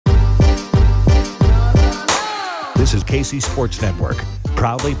This is KC Sports Network,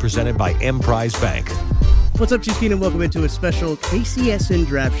 proudly presented by Emprise Bank. What's up, Chiefs Kingdom? Welcome into a special KCSN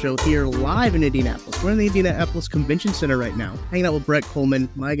draft show here live in Indianapolis. We're in the Indianapolis Convention Center right now, hanging out with Brett Kollmann,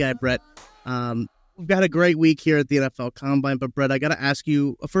 my guy, Brett. We've got a great week here at the NFL Combine, but Brett, I got to ask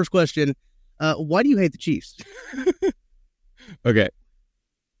you a first question. Why do you hate the Chiefs? Okay.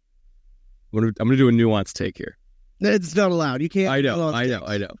 I'm going to do a nuanced take here. It's not allowed. You can't. I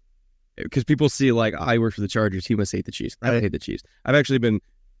know. Because people see, like, I work for the Chargers. He must hate the Chiefs. I don't hate the Chiefs. I've actually been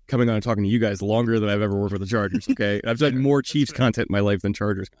coming on and talking to you guys longer than I've ever worked for the Chargers, okay? I've done more Chiefs content in my life than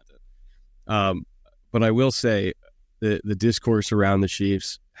Chargers content. But I will say the discourse around the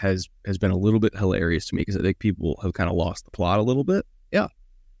Chiefs has been a little bit hilarious to me because I think people have kind of lost the plot a little bit. Yeah.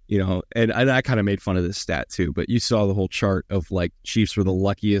 You know, and I kind of made fun of this stat too, but you saw the whole chart of, like, Chiefs were the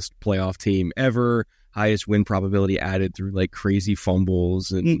luckiest playoff team ever, highest win probability added through, like, crazy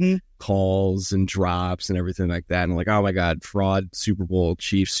fumbles and calls and drops and everything like that. And, like, oh my God, fraud, Super Bowl,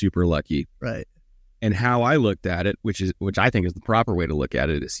 Chiefs, super lucky. Right. And how I looked at it, which I think is the proper way to look at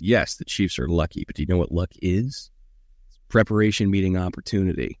it, is yes, the Chiefs are lucky, but do you know what luck is? It's preparation meeting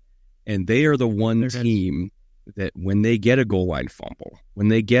opportunity. And they are the one team that when they get a goal line fumble, when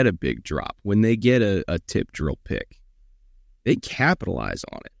they get a big drop, when they get a tip drill pick, they capitalize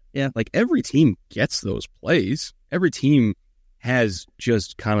on it. Yeah. Like, every team gets those plays. Every team has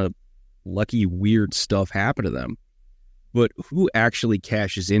just kind of lucky, weird stuff happen to them. But who actually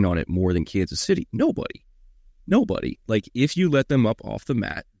cashes in on it more than Kansas City? Nobody. Like, if you let them up off the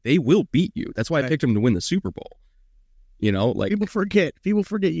mat, they will beat you. That's why I picked them to win the Super Bowl. You know, like, people forget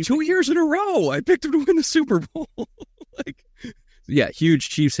you. 2 years in a row, I picked them to win the Super Bowl. Like, yeah, huge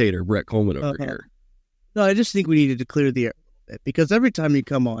Chiefs hater, Brett Kollmann over here. No, I just think we needed to clear the air a little bit, because every time you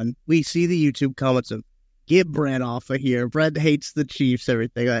come on, we see the YouTube comments of, get Brett off of here. Brett hates the Chiefs,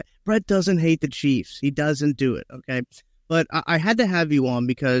 everything. Brett doesn't hate the Chiefs. He doesn't do it, okay? But I had to have you on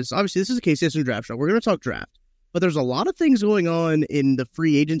because, obviously, this is a KCSN draft show. We're going to talk draft. But there's a lot of things going on in the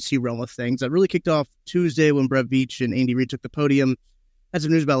free agency realm of things that really kicked off Tuesday when Brett Veach and Andy Reid took the podium. Had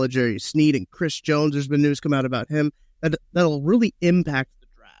some news about L'Jarius Sneed and Chris Jones. There's been news come out about him that'll really impact the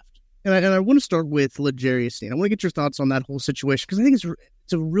draft. And I want to start with L'Jarius Sneed. I want to get your thoughts on that whole situation because I think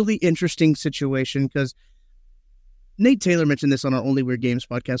it's a really interesting situation because Nate Taylor mentioned this on our Only Weird Games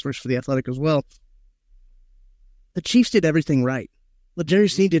podcast, works for The Athletic as well. The Chiefs did everything right.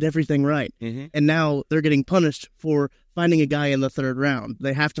 L'Jarius Sneed did everything right. And now they're getting punished for finding a guy in the third round.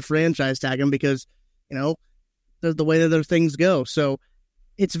 They have to franchise tag him because, you know, the way that their things go. So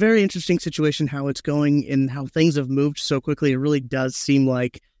it's a very interesting situation how it's going and how things have moved so quickly. It really does seem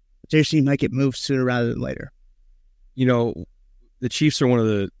like L'Jarius Sneed might get moved sooner rather than later. You know, the Chiefs are one of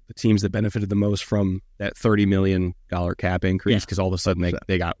the teams that benefited the most from that $30 million cap increase because all of a sudden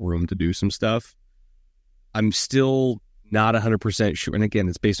they got room to do some stuff. I'm still not 100% sure. And again,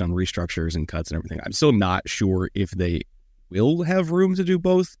 it's based on restructures and cuts and everything. I'm still not sure if they will have room to do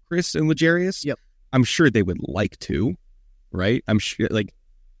both Chris and L'Jarius. Yep. I'm sure they would like to, right? I'm sure, like,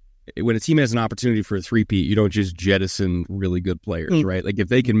 when a team has an opportunity for a three-peat, you don't just jettison really good players, right? Like, if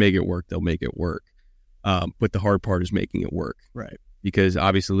they can make it work, they'll make it work. But the hard part is making it work. Right. Because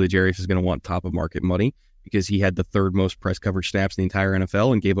obviously L'Jarius is going to want top of market money because he had the third most press coverage snaps in the entire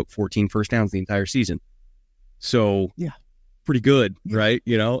NFL and gave up 14 first downs the entire season. So, yeah, pretty good, right?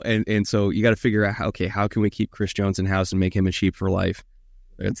 You know, and so you got to figure out, how can we keep Chris Jones in house and make him a sheep for life?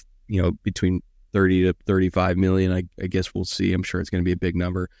 It's, you know, between 30 to 35 million. I guess we'll see. I'm sure it's going to be a big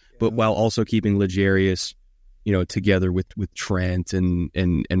number, but while also keeping L'Jarius, you know, together with Trent and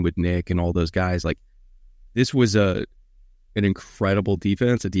with Nick and all those guys. Like, this was an incredible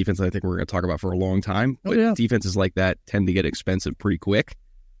defense, a defense that I think we're going to talk about for a long time. But defenses like that tend to get expensive pretty quick,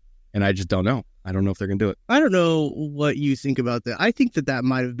 and I just don't know. I don't know if they're going to do it. I don't know what you think about that. I think that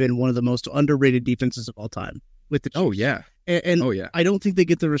might have been one of the most underrated defenses of all time with the Chiefs. Oh, yeah. And I don't think they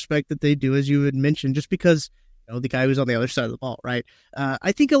get the respect that they do, as you had mentioned, just because, you know, the guy who's on the other side of the ball, right?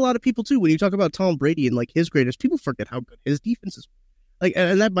 I think a lot of people, too, when you talk about Tom Brady and, like, his greatest, people forget how good his defense is. Like,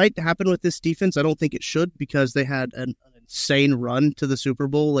 and that might happen with this defense. I don't think it should because they had an insane run to the Super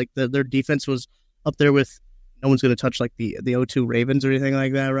Bowl. Like, their defense was up there with, no one's going to touch, like, the 0-2 Ravens or anything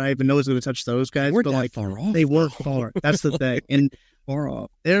like that, right? But no one's going to touch those guys. They weren't but, that like, far off. They weren't far. That's the thing. And far off.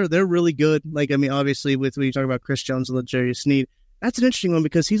 They're really good. Like, I mean, obviously, when you talk about Chris Jones and L'Jarius Sneed, that's an interesting one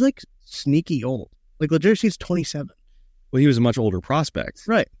because he's, like, sneaky old. Like, L'Jarius Sneed's 27. Well, he was a much older prospect.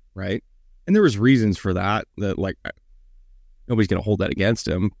 Right. And there was reasons for that, like, nobody's going to hold that against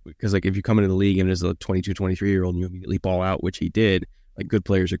him because, like, if you come into the league and as a 22, 23-year-old and you immediately ball out, which he did, like, good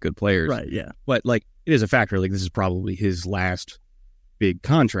players are good players. Right, yeah. But, like, it is a factor. Like, this is probably his last big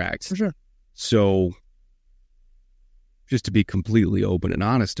contract. For sure. So just to be completely open and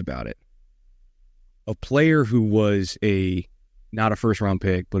honest about it, a player who was not a first-round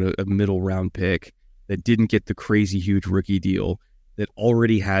pick, but a middle-round pick that didn't get the crazy huge rookie deal, that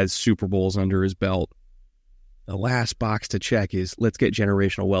already has Super Bowls under his belt, the last box to check is, let's get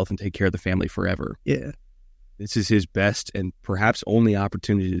generational wealth and take care of the family forever. Yeah. This is his best and perhaps only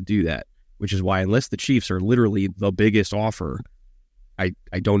opportunity to do that, which is why, unless the Chiefs are literally the biggest offer,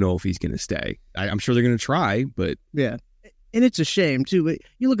 I don't know if he's going to stay. I'm sure they're going to try, but... Yeah. And it's a shame, too. But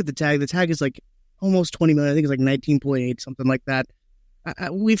you look at the tag is like almost 20 million. I think it's like 19.8, something like that.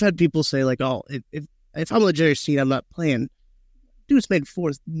 We've had people say, like, oh, if I'm L'Jarius Sneed, I'm not playing. Dude's made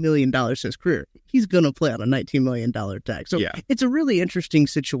 $4 million his career. He's going to play on a $19 million tag. So It's a really interesting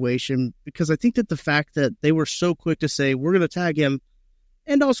situation, because I think that the fact that they were so quick to say, we're going to tag him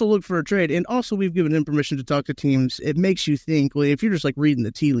and also look for a trade, and also we've given him permission to talk to teams, it makes you think, well, if you're just like reading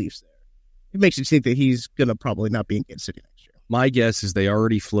the tea leaves there, it makes you think that he's going to probably not be in Kansas City next year. My guess is they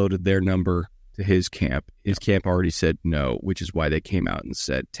already floated their number to his camp. His camp already said no, which is why they came out and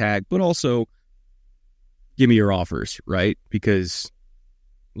said tag, but also give me your offers, right? Because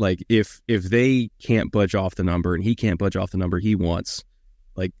like if they can't budge off the number and he can't budge off the number he wants,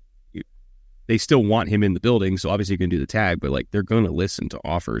 like they still want him in the building, so obviously you're going to do the tag, but like they're going to listen to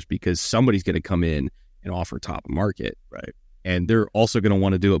offers because somebody's going to come in and offer top market, right? And they're also going to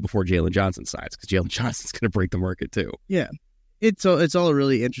want to do it before Jalen Johnson signs, because Jalen Johnson's going to break the market too. Yeah. It's all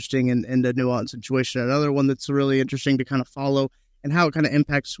really interesting and a nuanced situation. Another one that's really interesting to kind of follow and how it kind of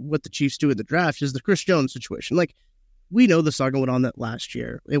impacts what the Chiefs do in the draft is the Chris Jones situation. Like, we know the saga went on that last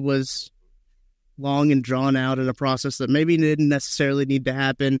year. It was long and drawn out in a process that maybe didn't necessarily need to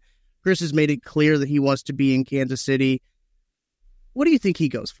happen. Chris has made it clear that he wants to be in Kansas City. What do you think he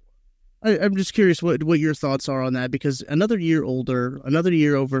goes for? I'm just curious what your thoughts are on that, because another year older, another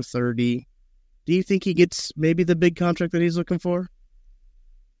year over 30, do you think he gets maybe the big contract that he's looking for?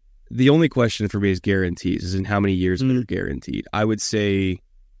 The only question for me is guarantees, is in how many years they're guaranteed. I would say,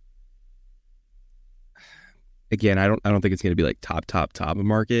 again, I don't think it's going to be like top of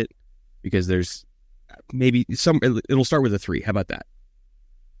market, because there's maybe it'll start with a 3. How about that?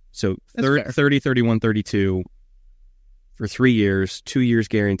 So 30, 31, 32 for 3 years, 2 years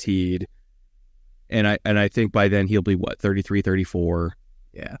guaranteed. And I think by then he'll be what, 33, 34.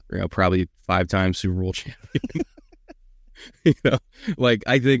 Yeah. Probably 5-time Super Bowl champion. Like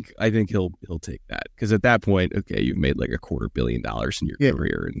I think he'll take that, because at that point, okay, you've made like $250 million in your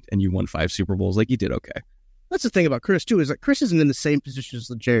career and you won 5 Super Bowls. Like, you did okay. That's the thing about Chris too, is that Chris isn't in the same position as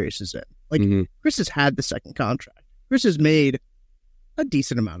L'Jarius is in. Like, Chris has had the second contract. Chris has made a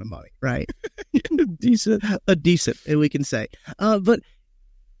decent amount of money, right? A decent, and we can say. But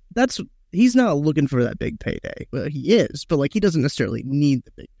he's not looking for that big payday. Well, he is, but like, he doesn't necessarily need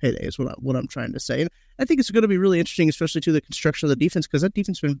the big payday is what I'm trying to say. And I think it's going to be really interesting, especially to the construction of the defense, because that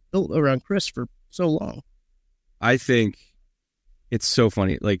defense has been built around Chris for so long. I think it's so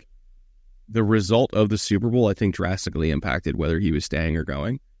funny. Like, the result of the Super Bowl, I think, drastically impacted whether he was staying or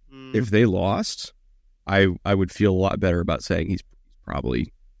going. If they lost, I would feel a lot better about saying he's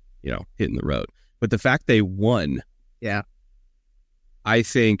probably, hitting the road. But the fact they won, I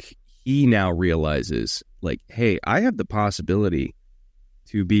think he now realizes, like, hey, I have the possibility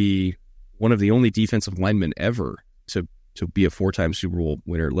to be one of the only defensive linemen ever to be a 4-time Super Bowl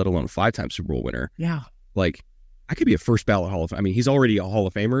winner, let alone a 5-time Super Bowl winner. Yeah. Like, I could be a first ballot Hall of Famer. I mean, he's already a Hall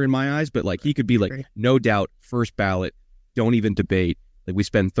of Famer in my eyes, but like, he could be like, no doubt, first ballot, don't even debate. Like, we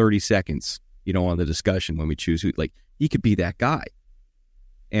spend 30 seconds, on the discussion when we choose who, like, he could be that guy.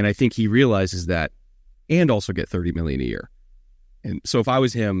 And I think he realizes that, and also get $30 million a year. And so if I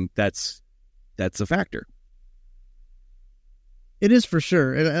was him, that's a factor. It is for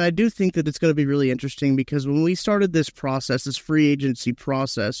sure. And I do think that it's going to be really interesting, because when we started this process, this free agency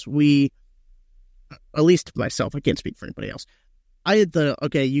process, at least myself, I can't speak for anybody else, I had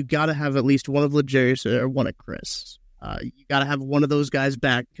okay, you got to have at least one of L'Jarius or one of Chris. You got to have one of those guys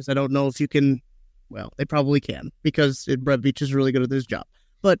back, because I don't know if you can. Well, they probably can, because Brett Veach is really good at his job.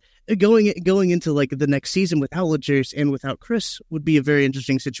 But going into like the next season without L'Jarius and without Chris would be a very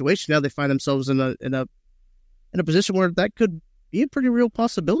interesting situation. Now they find themselves in a position where that could be a pretty real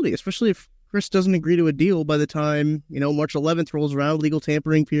possibility, especially if Chris doesn't agree to a deal by the time March 11th rolls around, legal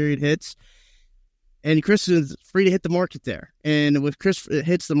tampering period hits. And Chris is free to hit the market there. And if Chris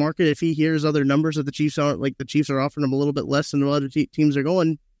hits the market, if he hears other numbers that the Chiefs are offering him a little bit less than what other teams are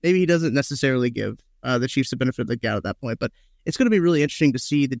going, maybe he doesn't necessarily give the Chiefs the benefit of the doubt at that point. But it's going to be really interesting to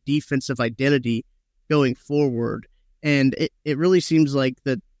see the defensive identity going forward. And it really seems like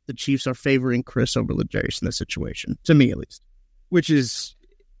that the Chiefs are favoring Chris over L'Jarius in this situation, to me at least. Which is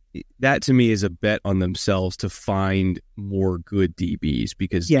that to me is a bet on themselves to find more good DBs,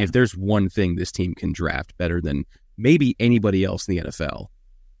 because if there's one thing this team can draft better than maybe anybody else in the NFL,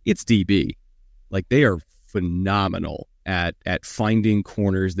 it's DB. Like, they are phenomenal at finding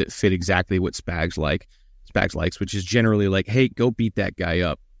corners that fit exactly what Spags likes, which is generally like, hey, go beat that guy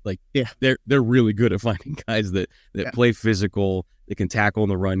up. Like, they're really good at finding guys that play physical, that can tackle in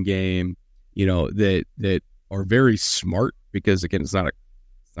the run game, that are very smart, because again, it's not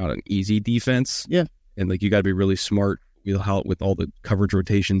an easy defense. Yeah. And like, you got to be really smart with all the coverage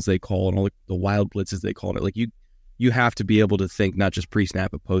rotations they call and all the wild blitzes they call it. Like, you have to be able to think not just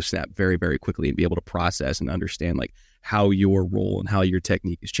pre-snap but post-snap very, very quickly, and be able to process and understand like how your role and how your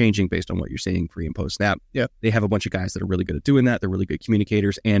technique is changing based on what you're seeing pre and post-snap. Yeah. They have a bunch of guys that are really good at doing that. They're really good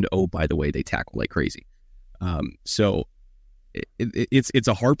communicators, and oh, by the way, they tackle like crazy. So it's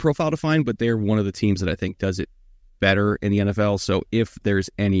a hard profile to find, but they're one of the teams that I think does it better in the NFL. So if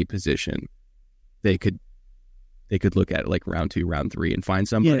there's any position, they could look at it like round 2, round 3 and find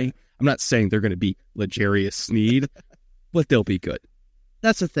somebody. Yeah. I'm not saying they're going to be L'Jarius Sneed, but they'll be good.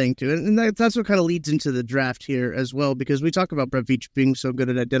 That's the thing, too. And that's what kind of leads into the draft here as well, because we talk about Brett Veach being so good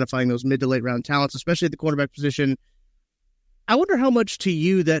at identifying those mid to late round talents, especially at the quarterback position. I wonder how much to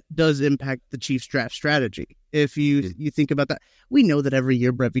you that does impact the Chiefs draft strategy. If you think about that, we know that every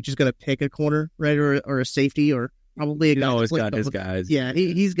year Brett Veach is going to pick a corner, right, or a safety, or probably a guy. He's got his guys. Yeah,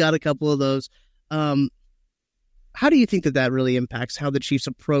 he's got a couple of those. How do you think that really impacts how the Chiefs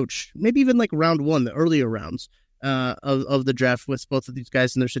approach maybe even like round 1, the earlier rounds of the draft with both of these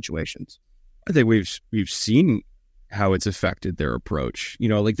guys in their situations? I think we've seen how it's affected their approach.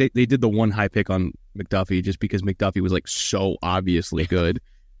 Like they did the one high pick on McDuffie just because McDuffie was like so obviously good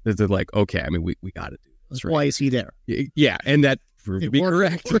that they're like, okay, I mean, we got to do this. Right? Why is he there? Yeah, and that proved to be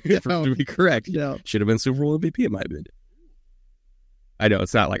correct. Yeah. Should have been Super Bowl MVP, in my opinion. I know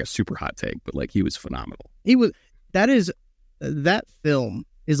it's not like a super hot take, but like, he was phenomenal. That film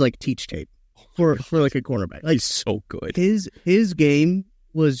is like teach tape for like a cornerback. Like, he's so good. His game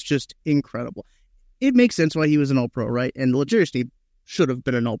was just incredible. It makes sense why he was an All-Pro, right? And L'Jarius Sneed should have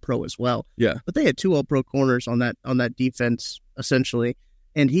been an All-Pro as well. Yeah. But they had 2 All-Pro corners on that defense essentially,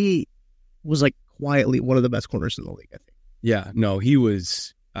 and he was like quietly one of the best corners in the league, I think. Yeah. No, he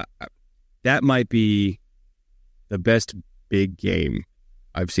was. That might be the best big game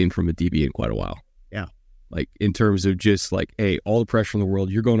I've seen from a DB in quite a while. Yeah. Like, in terms of just like, hey, all the pressure in the world,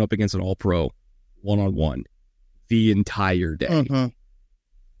 you're going up against an All-Pro one-on-one the entire day,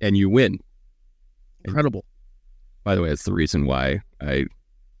 and you win. Incredible. By the way, that's the reason why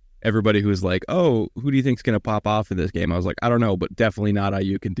everybody who's like, oh, who do you think's going to pop off in this game? I was like, I don't know, but definitely not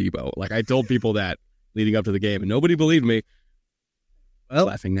Ayuk and Debo. Like, I told people that leading up to the game, and nobody believed me. Well,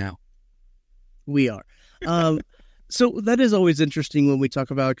 laughing now. We are. So that is always interesting when we talk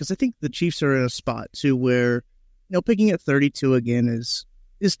about it, because I think the Chiefs are in a spot too where, picking at 32 again is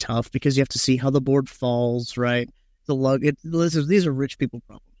tough, because you have to see how the board falls, right? These are rich people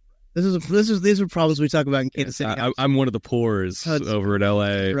problems. These are problems we talk about in Kansas City. I'm one of the poors over at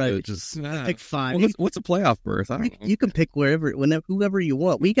LA. Right. Just pick 5. Well, what's a playoff berth? I don't know. You can pick whoever you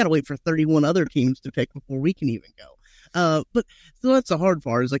want. We got to wait for 31 other teams to pick before we can even go. But so that's the hard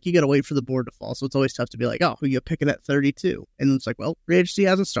part, is like, you got to wait for the board to fall. So it's always tough to be like, oh, who you picking at 32? And it's like, well, free agency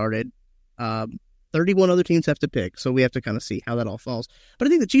hasn't started. 31 other teams have to pick. So we have to kind of see how that all falls. But I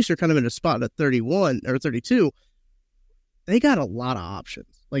think the Chiefs are kind of in a spot at 31 or 32. They got a lot of options.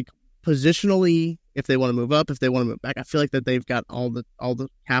 Like, positionally, if they want to move up, if they want to move back, I feel like that they've got all the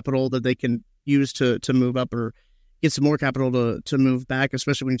capital that they can use to move up, or get some more capital to move back,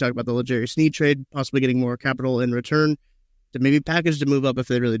 especially when you talk about the L'Jarius Sneed trade, possibly getting more capital in return to maybe package to move up if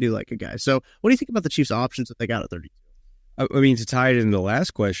they really do like a guy. So what do you think about the Chiefs' options that they got at 32? I mean, to tie it into the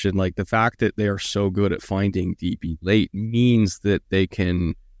last question, like, the fact that they are so good at finding DB late means that they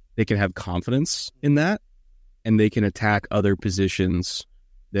can have confidence in that, and they can attack other positions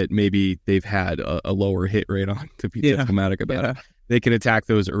that maybe they've had a lower hit rate on, to be diplomatic about it. They can attack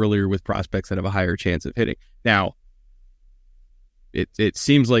those earlier with prospects that have a higher chance of hitting. Now, it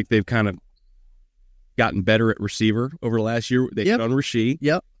seems like they've kind of gotten better at receiver over the last year. They hit on Rasheed.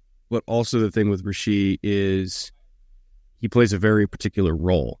 Yep. But also the thing with Rasheed is he plays a very particular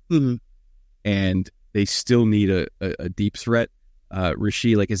role. Mm-hmm. And they still need a deep threat.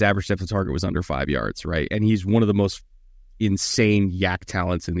 Rasheed, like, his average depth of target was under 5 yards, right? And he's one of the most insane yak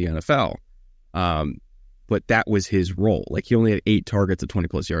talents in the NFL. But that was his role. Like, he only had 8 targets at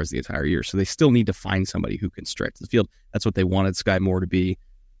 20-plus yards the entire year. So they still need to find somebody who can stretch the field. That's what they wanted Sky Moore to be.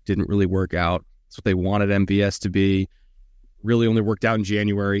 Didn't really work out. That's what they wanted MVS to be. Really only worked out in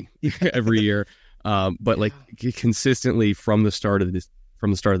January every year. But, like, consistently from the start of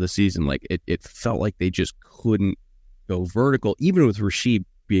from the start of the season. Like it felt like they just couldn't go vertical, even with Rasheed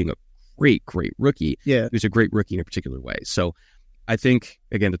being a great rookie. Yeah, he was a great rookie in a particular way. So I think,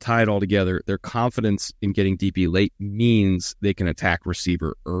 again, to tie it all together, their confidence in getting DB late means they can attack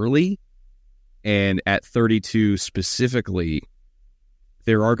receiver early. And at 32 specifically,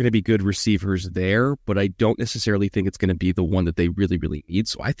 there are going to be good receivers there, but I don't necessarily think it's going to be the one that they really, really need.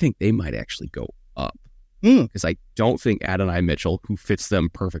 So I think they might actually go up. Because I don't think Adonai Mitchell, who fits them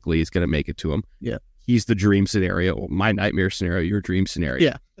perfectly, is going to make it to him. Yeah. He's the dream scenario, well, my nightmare scenario, your dream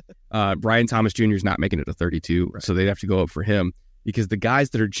scenario. Yeah. Brian Thomas Jr. is not making it to 32, right. So they'd have to go up for him. Because the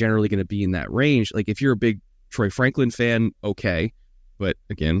guys that are generally going to be in that range, like if you're a big Troy Franklin fan, okay. But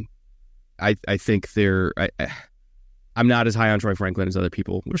again, I think I'm not as high on Troy Franklin as other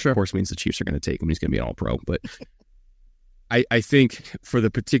people, which of course means the Chiefs are going to take him. He's going to be an all-pro. But I think for the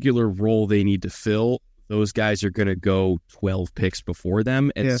particular role they need to fill, those guys are going to go 12 picks before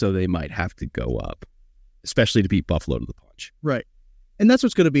them. And so they might have to go up, especially to beat Buffalo to the punch. Right. And that's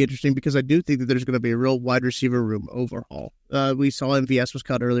what's going to be interesting because I do think that there's going to be a real wide receiver room overhaul. We saw MVS was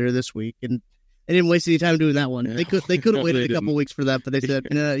cut earlier this week, and they didn't waste any time doing that one. They could have waited a couple weeks for that, but they said,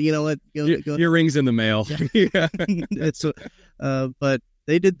 you know what? Your ring's in the mail. Yeah. But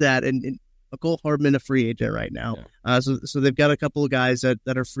they did that, and Mecole Hardman, a free agent right now. Yeah. So they've got a couple of guys that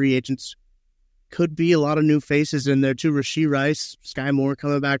are free agents. Could be a lot of new faces in there too. Rashee Rice, Sky Moore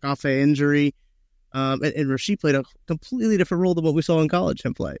coming back off an injury. And Rashee played a completely different role than what we saw in college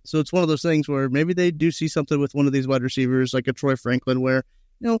him play. So it's one of those things where maybe they do see something with one of these wide receivers like a Troy Franklin where,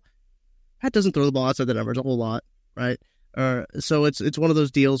 Pat doesn't throw the ball outside the numbers a whole lot, right? So it's one of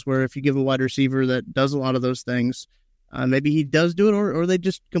those deals where if you give a wide receiver that does a lot of those things, maybe he does do it or they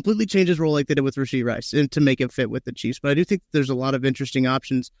just completely change his role like they did with Rashee Rice and to make it fit with the Chiefs. But I do think there's a lot of interesting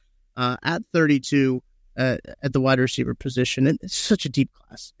options at 32 at the wide receiver position, and it's such a deep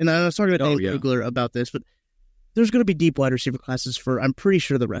class. And I was talking to Dave Kugler about this, but there's going to be deep wide receiver classes for, I'm pretty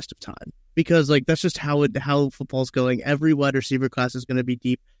sure, the rest of time because that's just how football's going. Every wide receiver class is going to be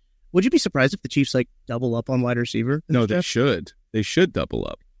deep. Would you be surprised if the Chiefs double up on wide receiver? No, they should. They should double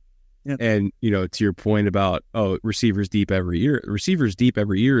up. Yeah. And to your point about receivers deep every year, receivers deep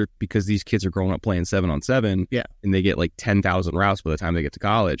every year because these kids are growing up playing 7-on-7. Yeah, and they get 10,000 routes by the time they get to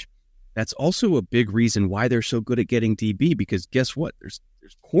college. That's also a big reason why they're so good at getting DB because guess what? There's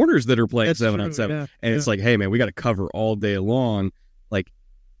corners that are playing 7-on-7. Yeah. And it's hey, man, we got to cover all day long.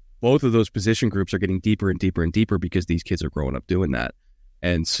 Both of those position groups are getting deeper and deeper and deeper because these kids are growing up doing that.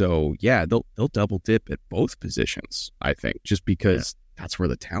 And so, yeah, they'll double dip at both positions, I think, just because that's where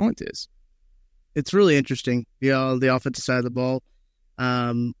the talent is. It's really interesting, the offensive side of the ball,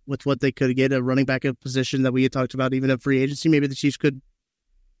 with what they could get, a running back in position that we had talked about, even at free agency. Maybe the Chiefs could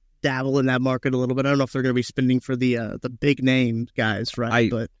dabble in that market a little bit. I don't know if they're going to be spending for the big name guys,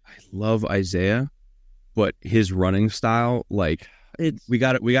 right? I love Isaiah, but his running style, we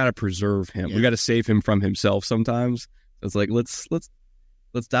got to preserve him. Yeah. We got to save him from himself sometimes. It's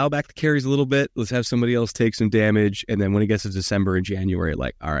let's dial back the carries a little bit. Let's have somebody else take some damage, and then when it gets to December and January,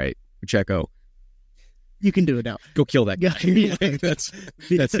 all right, Pacheco, you can do it now. Go kill that guy. Yeah.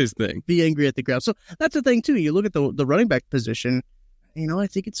 That's his thing. Be angry at the ground. So that's the thing too. You look at the running back position. I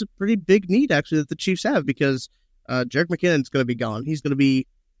think it's a pretty big need, actually, that the Chiefs have because Jerick McKinnon's going to be gone. He's going to be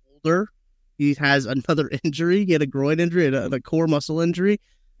older. He has another injury. He had a groin injury and a core muscle injury.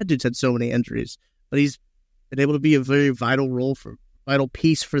 That dude's had so many injuries. But he's been able to be a very vital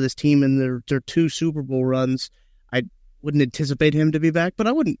piece for this team in their 2 Super Bowl runs. I wouldn't anticipate him to be back, but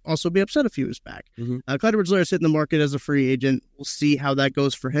I wouldn't also be upset if he was back. Mm-hmm. Clyde Edwards-Helaire is hitting the market as a free agent. We'll see how that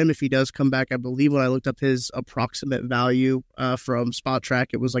goes for him if he does come back. I believe when I looked up his approximate value from Spot Track,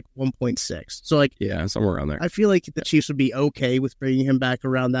 it was 1.6. So somewhere around there. I feel like the Chiefs would be okay with bringing him back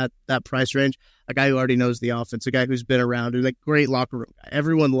around that price range. A guy who already knows the offense, a guy who's been around, who's a great locker room guy.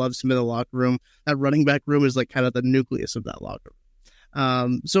 Everyone loves him in the locker room. That running back room is kind of the nucleus of that locker room.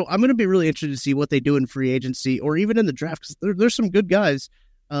 So I'm going to be really interested to see what they do in free agency or even in the draft because there's some good guys.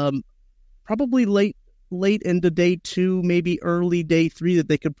 Probably late into day 2, maybe early day 3 that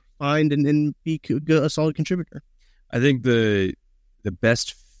they could find and be a solid contributor. I think the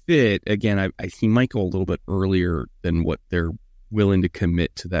best fit again. He might go a little bit earlier than what they're willing to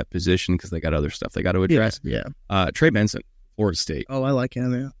commit to that position because they got other stuff they got to address. Yeah. Trey Benson, Florida State. Oh, I like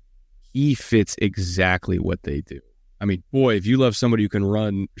him. Yeah. He fits exactly what they do. I mean, boy, if you love somebody who can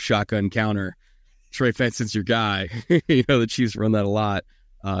run shotgun counter, Trey Benson's your guy. The Chiefs run that a lot.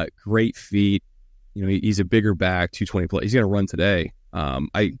 Great feet. He's a bigger back, 220 play. He's going to run today.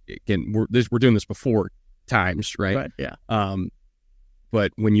 We're doing this before times, right? Right. Yeah.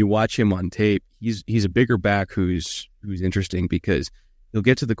 But when you watch him on tape, he's a bigger back who's interesting because You'll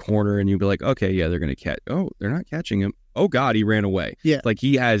get to the corner and you'll be like, okay, yeah, they're going to catch. Oh, they're not catching him. Oh, God, he ran away. Yeah. Like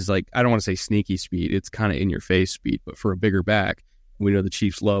he has I don't want to say sneaky speed. It's kind of in your face speed, but for a bigger back, we know the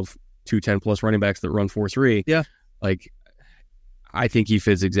Chiefs love 210+ running backs that run 4.3. Yeah. Like I think he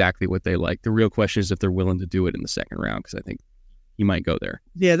fits exactly what they like. The real question is if they're willing to do it in the second round, because I think he might go there.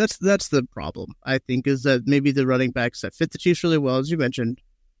 Yeah, that's the problem, I think, is that maybe the running backs that fit the Chiefs really well, as you mentioned,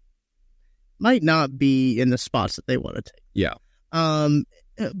 might not be in the spots that they want to take. Yeah.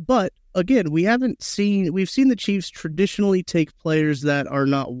 But again, we've seen the Chiefs traditionally take players that are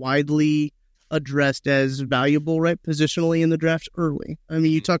not widely addressed as valuable, right, positionally in the draft early. I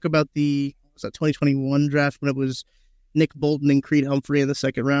mean, you talk about the 2021 draft when it was Nick Bolton and Creed Humphrey in the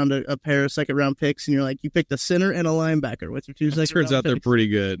second round, a pair of second-round picks, and you're like, you picked a center and a linebacker with your 2 second-round picks. Turns out they're pretty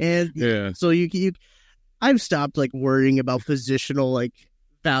good. And yeah, so I've stopped worrying about positional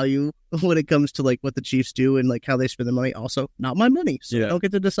value when it comes to what the Chiefs do and how they spend their money. Also, not my money, so I don't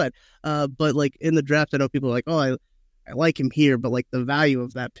get to decide. But in the draft, I know people are like, oh, I like him here, but the value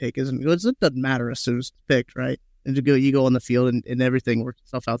of that pick it doesn't matter as soon as it's picked, right? And you go on the field and everything works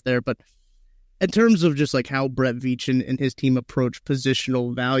itself out there. But in terms of just how Brett Veach and his team approach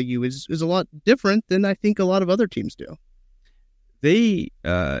positional value is a lot different than I think a lot of other teams do. They,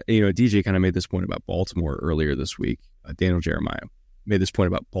 DJ kind of made this point about Baltimore earlier this week. Daniel Jeremiah made this point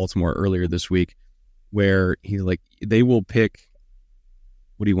about Baltimore earlier this week, where he's they will pick,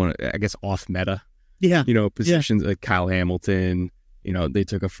 what do you want to, I guess, off meta. Yeah. Positions like Kyle Hamilton, they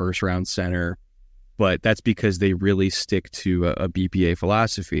took a first round center, but that's because they really stick to a BPA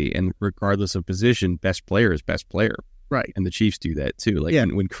philosophy. And regardless of position, best player is best player. Right. And the Chiefs do that too.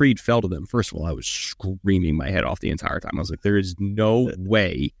 When Creed fell to them, first of all, I was screaming my head off the entire time. I was like, there is no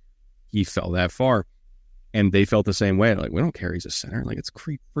way he fell that far. And they felt the same way. We don't care he's a center. It's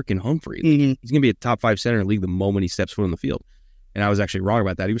Creed freaking Humphrey. Mm-hmm. He's going to be a top 5 center in the league the moment he steps foot on the field. And I was actually wrong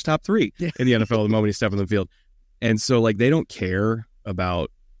about that. He was top 3 in the NFL the moment he stepped on the field. And so, they don't care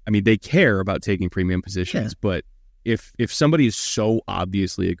about, they care about taking premium positions, but if somebody is so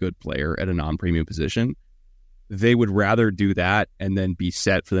obviously a good player at a non-premium position, they would rather do that and then be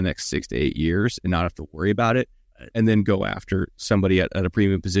set for the next 6 to 8 years and not have to worry about it, and then go after somebody at a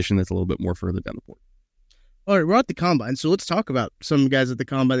premium position that's a little bit more further down the board. All right, we're at the Combine, so let's talk about some guys at the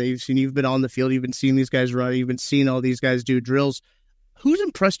Combine that you've seen. You've been on the field, you've been seeing these guys run, you've been seeing all these guys do drills. Who's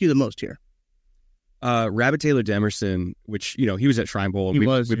impressed you the most here? Rabbit Taylor Demerson, which, he was at Shrine Bowl. We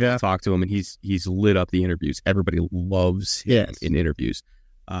talked to him, and he's lit up the interviews. Everybody loves him in interviews.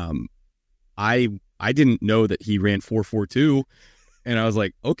 I didn't know that he ran 4.42, and I was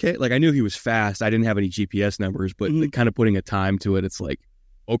like, okay. I knew he was fast. I didn't have any GPS numbers, but kind of putting a time to it, it's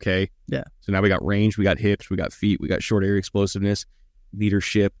okay. Yeah. So now we got range, we got hips, we got feet, we got short area explosiveness,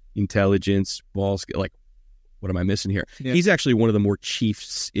 leadership, intelligence, ball skill. What am I missing here? Yeah. He's actually one of the more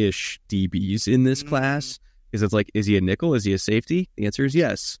Chiefs-ish DBs in this class. Because it's is he a nickel? Is he a safety? The answer is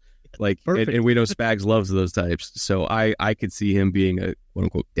yes. And we know Spags loves those types. So I could see him being a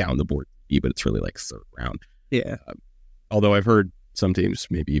quote-unquote down-the-board DB, but it's really third round. Yeah. Although I've heard some teams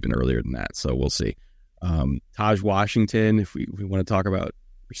maybe even earlier than that, so we'll see. Taj Washington, if we want to talk about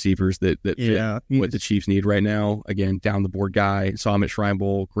receivers that fit what the Chiefs need right now. Again, down-the-board guy. Saw him at Shrine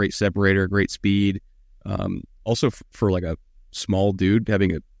Bowl. Great separator, great speed. Also for a small dude,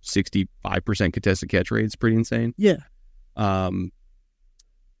 having a 65% contested catch rate is pretty insane. Yeah. I'm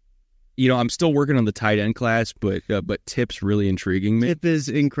still working on the tight end class, but Tip's really intriguing me. Tip is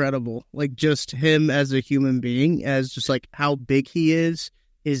incredible. Just him as a human being, as just how big he is,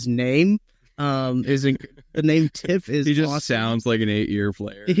 his name the name Tip is he just awesome. Sounds like an 8-year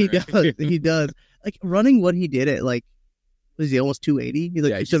player. He does. He does. Running what he did at was he almost 280? He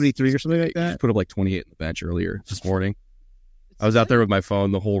 273 or something like that? He put up 28 in the bench earlier this morning. I was out there with my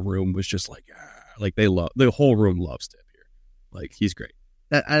phone. The whole room was just the whole room loves Tip here. He's great.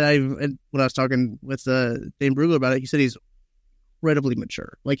 And when I was talking with Dane Brugler about it, he said he's incredibly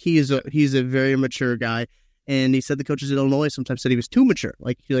mature. He's a very mature guy. And he said the coaches in Illinois sometimes said he was too mature.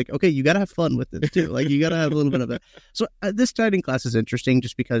 You're okay, you got to have fun with this too. You got to have a little bit of it. So this tight end class is interesting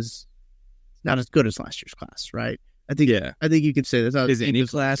just because it's not as good as last year's class, right? I think you could say this. Is any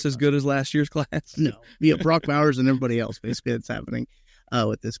class as good as last year's class? No. Brock Bowers and everybody else, basically, that's happening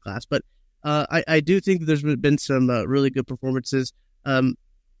with this class. But I do think that there's been some really good performances.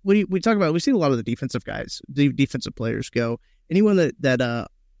 We talk about, we've seen a lot of the defensive guys, the defensive players go. Anyone that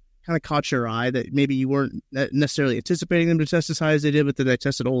kind of caught your eye that maybe you weren't necessarily anticipating them to test as high as they did, but that they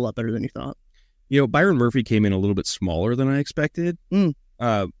tested a whole lot better than you thought? Byron Murphy came in a little bit smaller than I expected.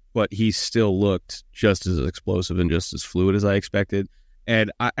 But he still looked just as explosive and just as fluid as I expected.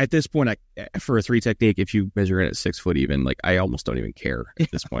 And at this point, for a 3 technique, if you measure it at 6 foot even, like I almost don't even care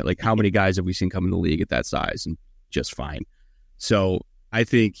at this point. Like how many guys have we seen come in the league at that size and just fine? So I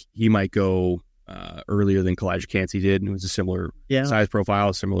think he might go earlier than Kalijah Kancey did. It was a similar size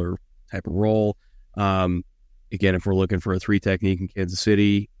profile, similar type of role. Again, if we're looking for a 3 technique in Kansas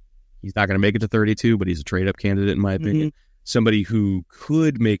City, he's not going to make it to 32, but he's a trade-up candidate in my opinion. Somebody who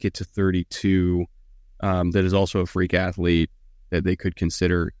could make it to 32 that is also a freak athlete that they could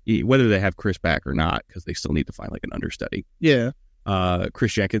consider, whether they have Chris back or not, because they still need to find like an understudy. Yeah.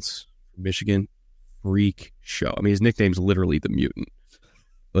 Chris Jenkins, Michigan, freak show. I mean, his nickname's literally the Mutant.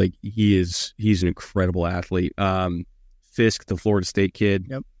 Like he's an incredible athlete. Fisk, the Florida State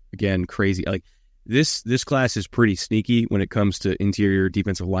kid, again, crazy. Like this class is pretty sneaky when it comes to interior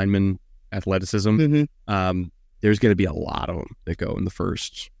defensive lineman athleticism. There's going to be a lot of them that go in the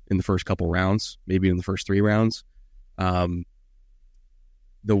first couple rounds, maybe in the first 3 rounds.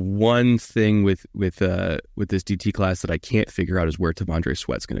 The one thing with this DT class that I can't figure out is where T'Vondre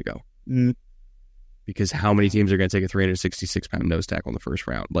Sweat's going to go. Because how many teams are going to take a 366-pound nose tackle in the first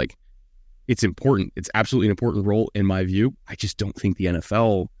round? Like, it's important. It's absolutely an important role in my view. I just don't think the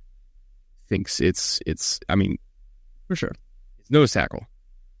NFL thinks it's. I mean, for sure, it's nose tackle,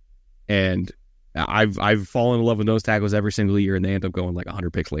 and I've fallen in love with nose tackles every single year, and they end up going like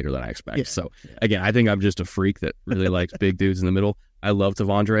 100 picks later than I expect. So again, I think I'm just a freak that really likes big dudes in the middle. I love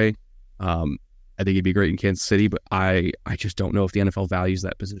T'Vondre. I think he'd be great in Kansas City, but I just don't know if the NFL values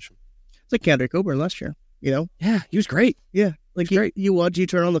that position. It's like Kendrick Coburn last year, you know? Yeah, he was great. Yeah, like you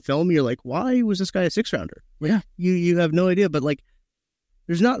turn on the film, you're like, why was this guy a 6-rounder? Yeah, you have no idea. But like,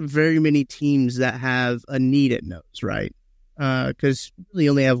 there's not very many teams that have a need at nose, right? Because you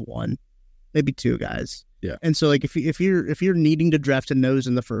only have 1, maybe 2 guys. Yeah, and so like if you're needing to draft a nose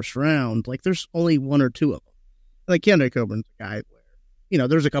in the first round, like there's only 1 or 2 of them. Like Kendrick Coburn's a guy where, you know,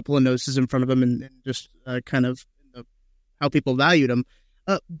 there's a couple of noses in front of him and just kind of how people valued him.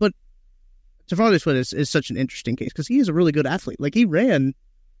 But T'Vondre Sweat is such an interesting case because he is a really good athlete. Like he ran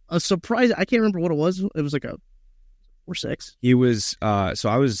a surprise. I can't remember what it was. It was like a 4.6. He was. So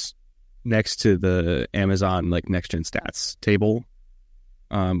I was next to the Amazon like next gen stats table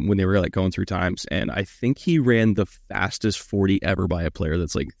when they were like going through times, and I think he ran the fastest 40 ever by a player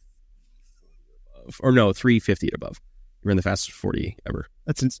that's like, or no, 350 and above. He ran the fastest 40 ever.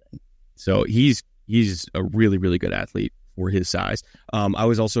 That's insane. So he's a really, really good athlete for his size. I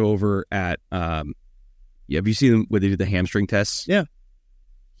was also over at, have you seen when they do the hamstring tests? Yeah.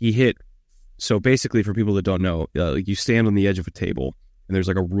 He hit, so basically for people that don't know, like you stand on the edge of a table and there's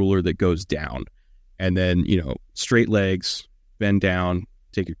like a ruler that goes down and then, you know, straight legs, bend down,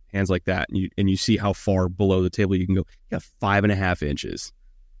 take your hands like that. And you see how far below the table you can go. You got 5.5 inches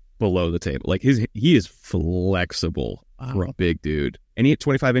below the table. Like he is flexible for a big dude. And he hit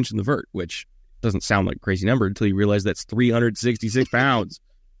 25 inches in the vert, which doesn't sound like a crazy number until you realize that's 366 pounds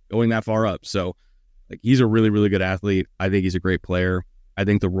going that far up. So like he's a really, really good athlete. I think he's a great player. I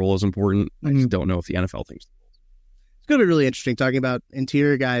think the role is important. I just don't know if the NFL thinks the role is. It's going to be really interesting talking about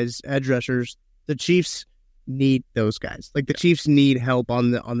interior guys, edge rushers. The Chiefs need those guys. Like the Chiefs need help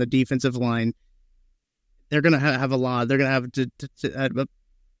on the defensive line. They're going to have a lot. They're going to have to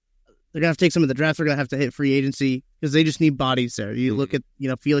they're going to have to take some of the draft. They're going to have to hit free agency because they just need bodies there. You look at, you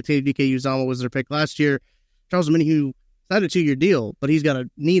know, Felix DK-Uzama was their pick last year. Charles Omenihu signed a 2-year deal, but he's got a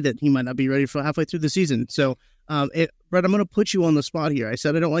knee that he might not be ready for halfway through the season. So, Brett, I'm going to put you on the spot here. I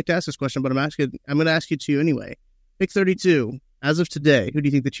said I don't like to ask this question, but I'm going to ask you to anyway. Pick 32, as of today, who do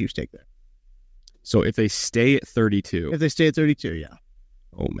you think the Chiefs take there? So if they stay at 32. If they stay at 32, yeah.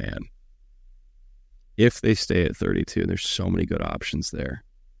 Oh, man. If they stay at 32, there's so many good options there.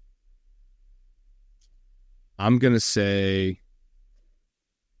 I'm going to say,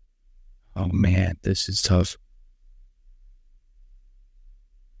 oh, man, this is tough.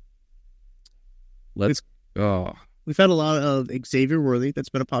 We've had a lot of Xavier Worthy. That's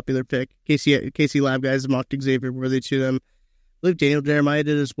been a popular pick. KC Lab guys mocked Xavier Worthy to them. I believe Daniel Jeremiah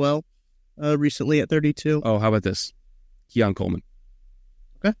did as well recently at 32. Oh, how about this? Keon Kollmann.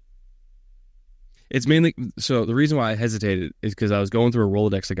 Okay. It's mainly, so the reason why I hesitated is because I was going through a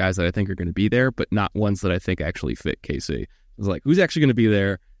Rolodex of guys that I think are going to be there, but not ones that I think actually fit KC. I was like, who's actually going to be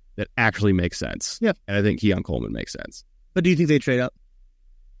there that actually makes sense? Yeah. And I think Keon Kollmann makes sense. But do you think they trade up?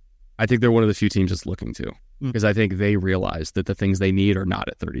 I think they're one of the few teams that's looking to, because I think they realize that the things they need are not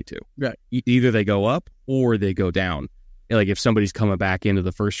at 32. Right. Either they go up or they go down. Like if somebody's coming back into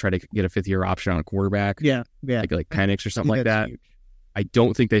the first, try to get a 5th-year option on a quarterback. Yeah. Like Penix or something like that. Huge. I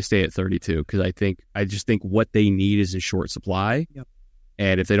don't think they stay at 32 because I just think what they need is in short supply. Yep.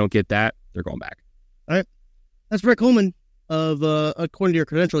 And if they don't get that, they're going back. All right. That's Brett Kollmann of, according to your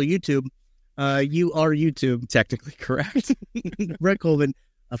credential, YouTube. You are YouTube. Technically correct. Brett Kollmann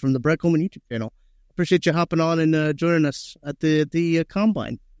from the Brett Kollmann YouTube channel. Appreciate you hopping on and joining us at the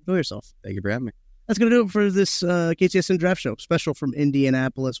Combine. Enjoy yourself. Thank you for having me. That's going to do it for this KTSN Draft Show, special from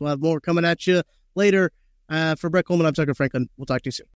Indianapolis. We'll have more coming at you later. For Brett Kollmann, I'm Tucker Franklin. We'll talk to you soon.